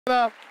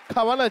看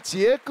完了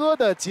杰哥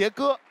的杰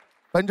哥，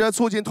本着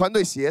促进团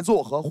队协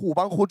作和互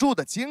帮互助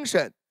的精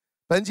神，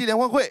本季联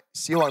欢会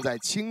希望在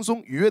轻松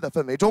愉悦的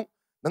氛围中，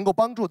能够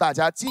帮助大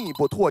家进一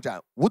步拓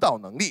展舞蹈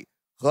能力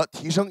和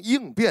提升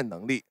应变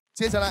能力。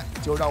接下来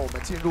就让我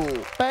们进入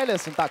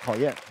balance 大考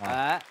验。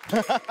哎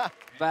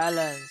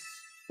，balance，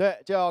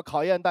 对，就要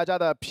考验大家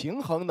的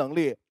平衡能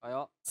力。哎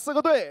呦，4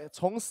个队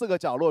从4个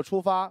角落出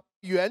发。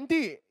 原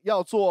地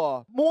要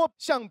做摸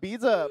象鼻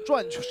子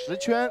转10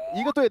圈，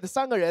一个队的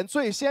3个人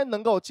最先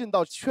能够进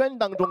到圈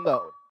当中的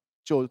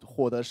就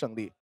获得胜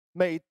利。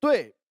每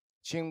队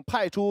请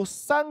派出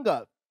3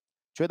个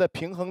觉得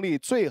平衡力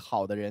最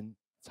好的人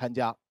参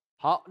加。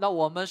好，那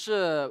我们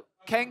是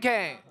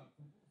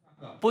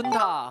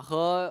Ken、Bunta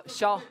和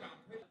肖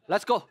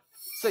 ，Let's go，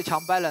 最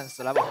强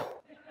balance 来吧。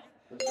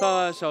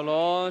范小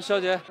龙、肖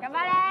杰，干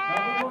巴嘞！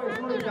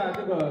说一下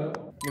这个。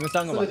 你们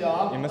3个吧，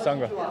你们3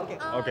个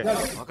 ，OK。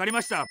わかり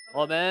ました。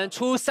我们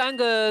出3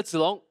个子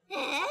龙。出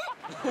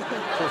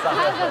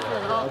3个子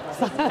龙。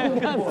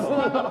3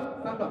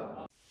个。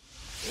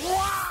哇，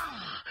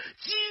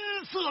金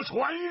色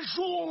传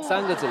说。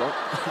3个子龙。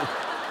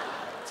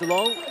子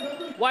龙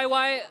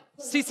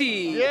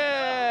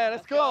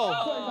 ，YY、CC。Yeah，let's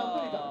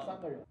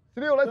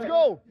go。16，let's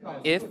go。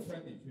 If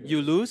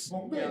you lose,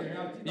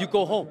 you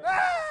go home.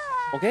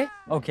 Okay?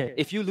 Okay.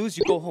 If you lose,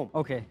 you go home.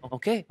 Okay.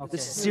 Okay?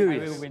 This is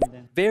serious.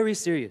 Very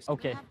serious.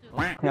 Okay.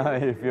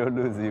 If you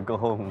lose, you go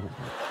home.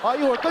 好，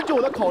一会儿根据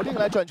我的口令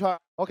来转圈。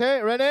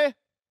OK，ready？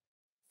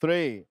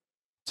 3,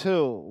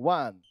 2,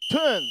 1,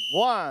 turn.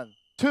 1,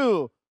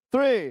 2,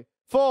 3,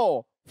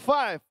 4,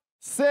 5,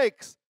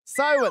 6,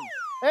 7,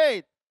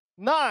 8,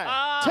 9,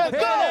 10, go!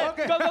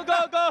 Go go go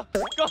go go!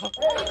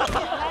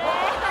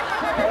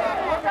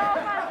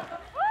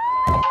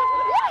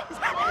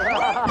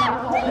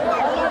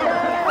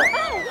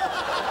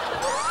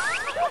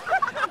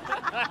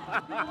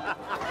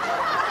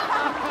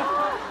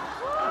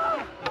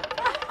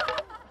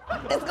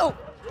 Let's go,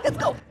 let's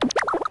go.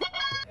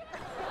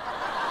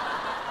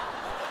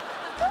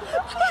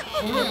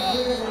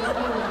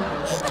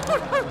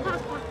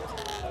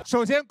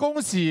 首先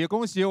恭喜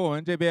我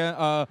们这边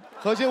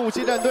核心武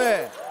器战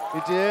队以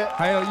及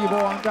还有一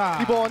波王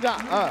炸，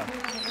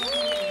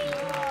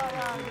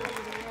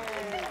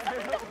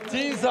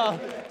金色，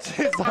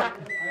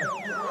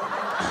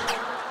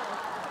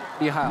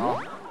厉害啊，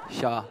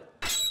小。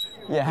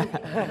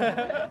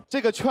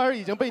这个圈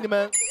已经被你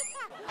们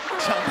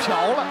抢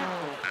瓢了。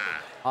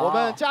我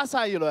们加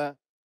赛一轮。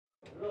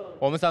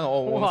我们3个，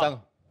我们3个。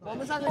我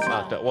们3个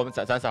啊，对，我们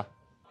咱仨。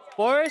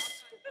Boris、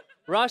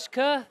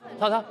Rushka、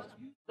涛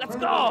，Let's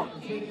go！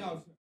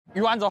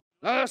 鱼丸走。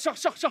上，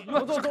走。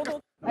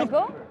I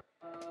go？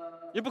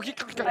 也不可以。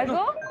 I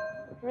go？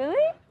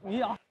 Really？ 你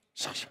呀。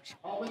上。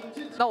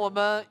那我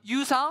们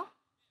U 桑、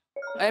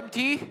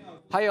MT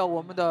还有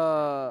我们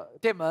的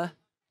电门，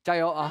加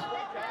油啊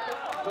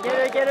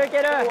 ！Get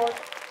her！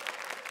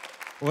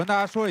 我跟大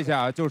家说一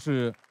下，就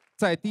是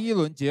在第1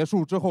轮结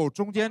束之后，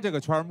中间这个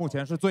圈目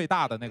前是最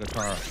大的那个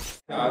圈。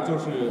就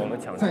是我们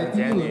抢中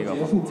间那个，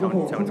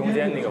抢中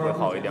间那个会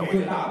好一点，我觉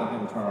得。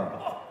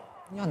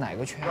你要哪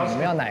个圈？你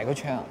们要哪个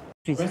圈啊？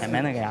最前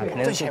面那个呀，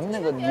最前面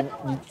那个，你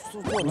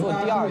做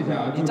第2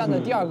个，你站在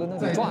第2个那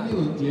个转，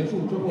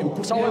你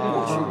不稍微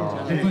过去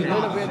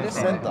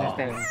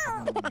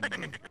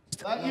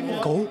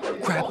，Go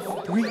grab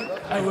 3.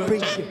 I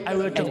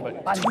will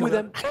jump 2 of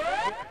them.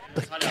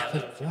 But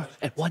Kevin 4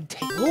 at 1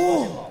 take.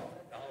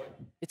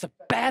 It's a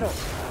battle.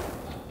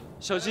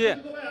 小鸡，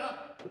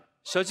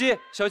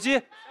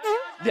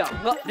两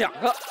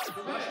个。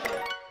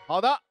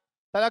好的，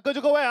大家各就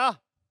各位啊，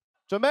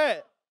准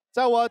备，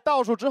在我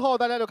倒数之后，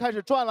大家就开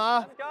始转了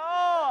啊。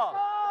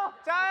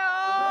加油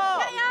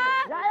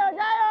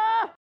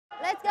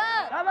 ！Let's go！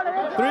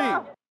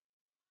 3,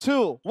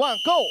 2,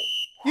 1, go！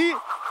 1、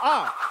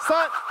2、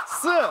3、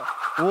4、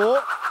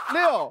5、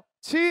6、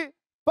7、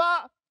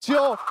8、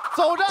9，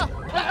走着。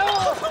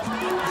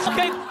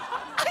OK。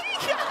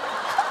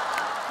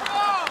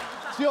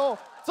 9，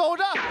走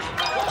着。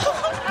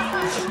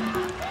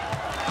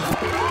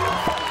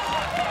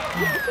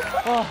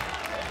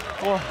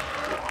哇！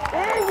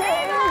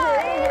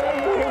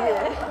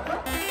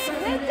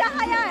你加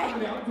呀！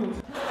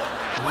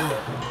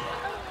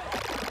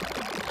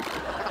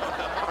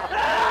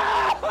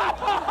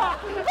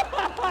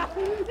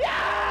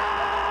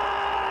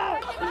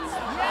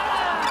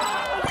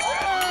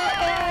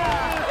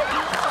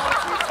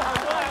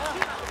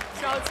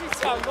小鸡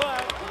抢过来，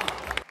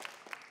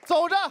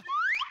走着。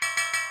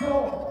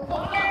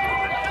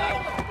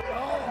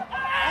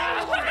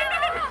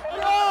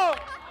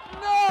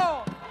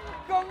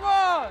 Come on!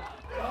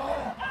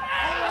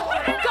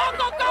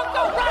 Go!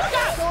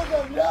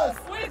 Yes!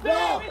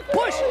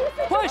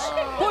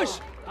 Push!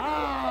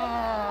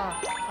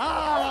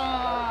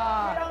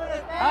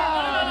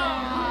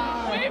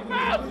 We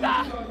found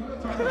that!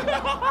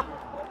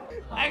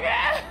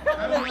 Again!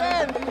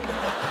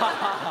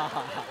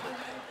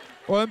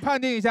 我们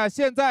判定一下，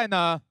现在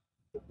呢，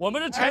我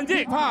们的成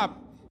绩 ，Pop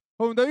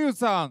和我们的 Yu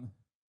Sang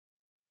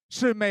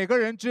是每个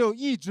人只有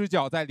1只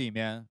脚在里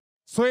面。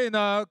所以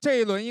呢，这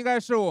一轮应该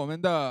是我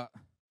们的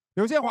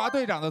刘宪华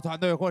队长的团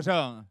队获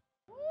胜。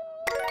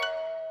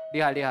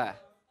厉害厉害！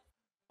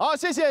好，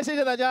谢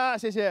谢大家，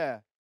谢谢。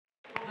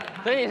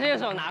所以你是用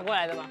手拿过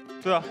来的吗？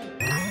对啊。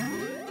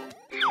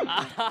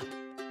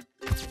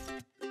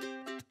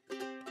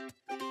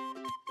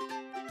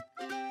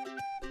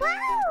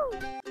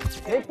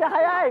めっちゃ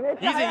速い、めっ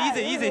ちゃ速い。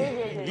easy。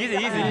め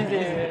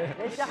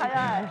っちゃ速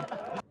い。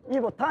いい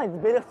もタイム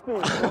ベルスピ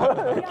ー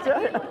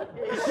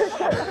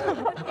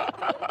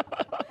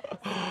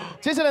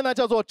接下来呢，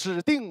叫做指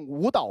定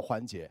舞蹈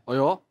环节。哎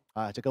呦，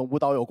啊，这跟舞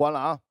蹈有关了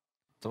啊。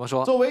怎么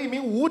说？作为一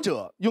名舞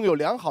者，拥有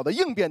良好的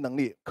应变能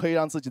力，可以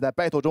让自己在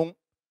battle 中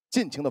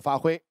尽情的发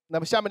挥。那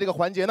么下面这个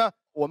环节呢，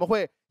我们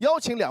会邀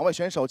请2位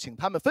选手，请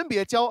他们分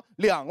别教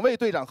2位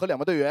队长和2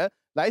位队员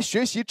来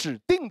学习指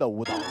定的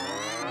舞蹈。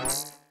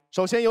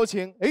首先有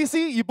请 AC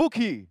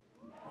Ibuki。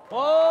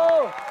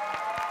哦。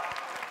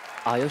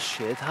啊，要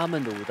学他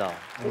们的舞蹈。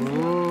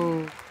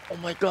Oh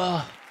my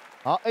god！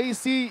 好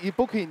 ，AC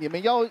Ibuki， 你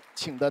们邀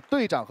请的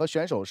队长和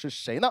选手是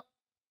谁呢？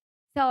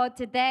 So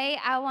today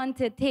I want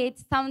to teach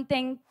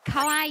something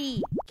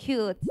kawaii,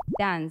 cute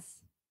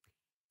dance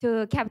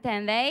to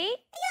Captain Lei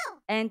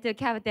and to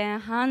Captain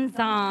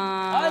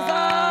Hanzan.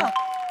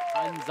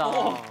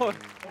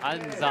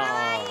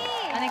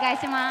 お願い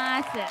し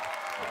ます。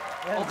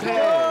OK。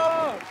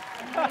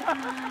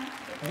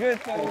越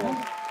走。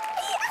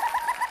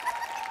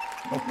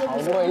好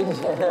危险。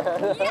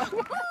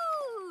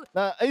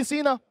那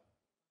AC 呢？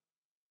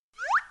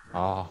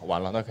啊，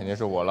完了，那肯定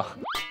是我了。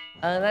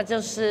那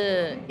就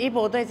是一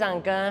博队长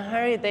跟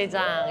Harry 队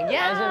长，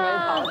还是没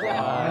吵架。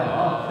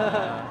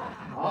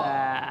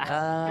加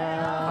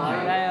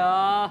油！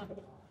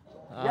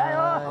加油！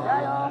加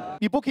油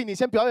 ！Ibuki， 你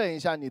先表演一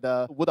下你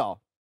的舞蹈。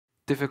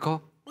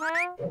Difficult。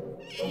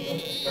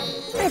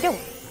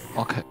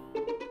OK。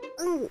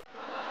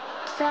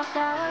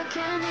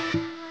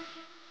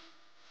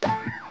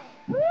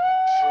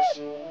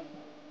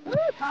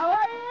かわ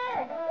い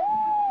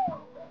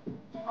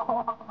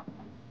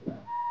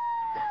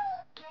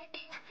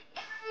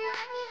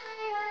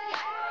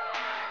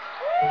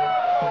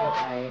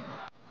い。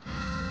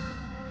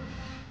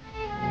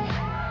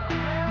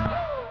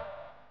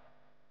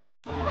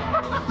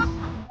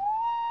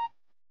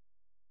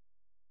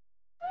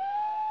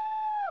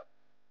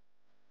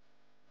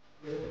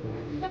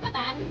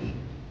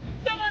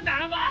这么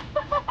难吗？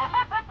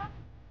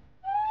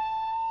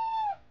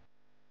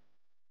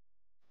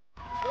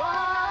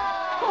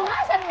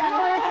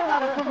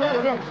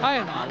太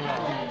难了！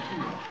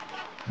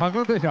长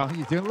庚队长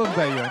已经愣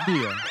在原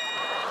地。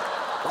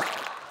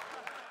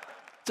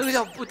这个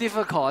叫不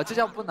difficult 啊，这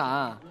叫不难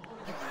啊。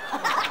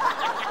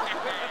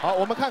好，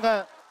我们看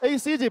看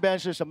AC 这边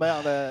是什么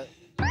样的。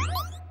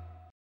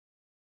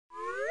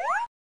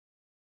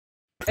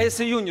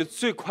AC 用你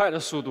最快的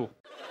速度。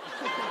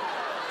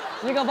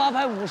一个8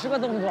拍50个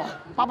动作，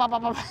啪啪啪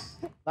啪啪。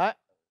来，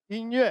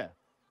音乐。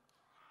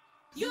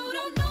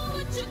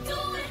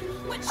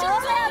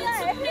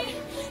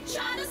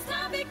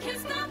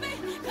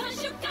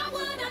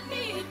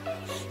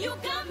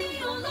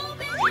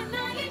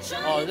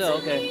 哦，这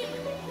OK。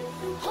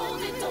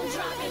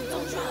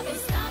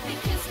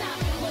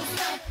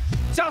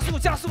加速，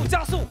加速，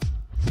加速！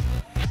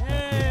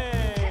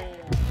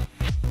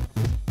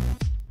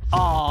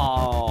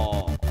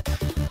哦。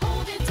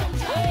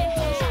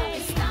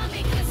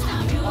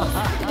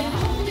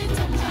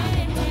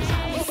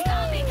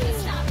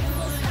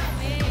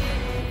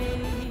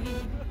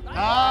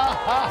啊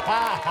哈哈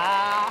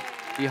哈！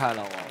厉害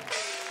了我。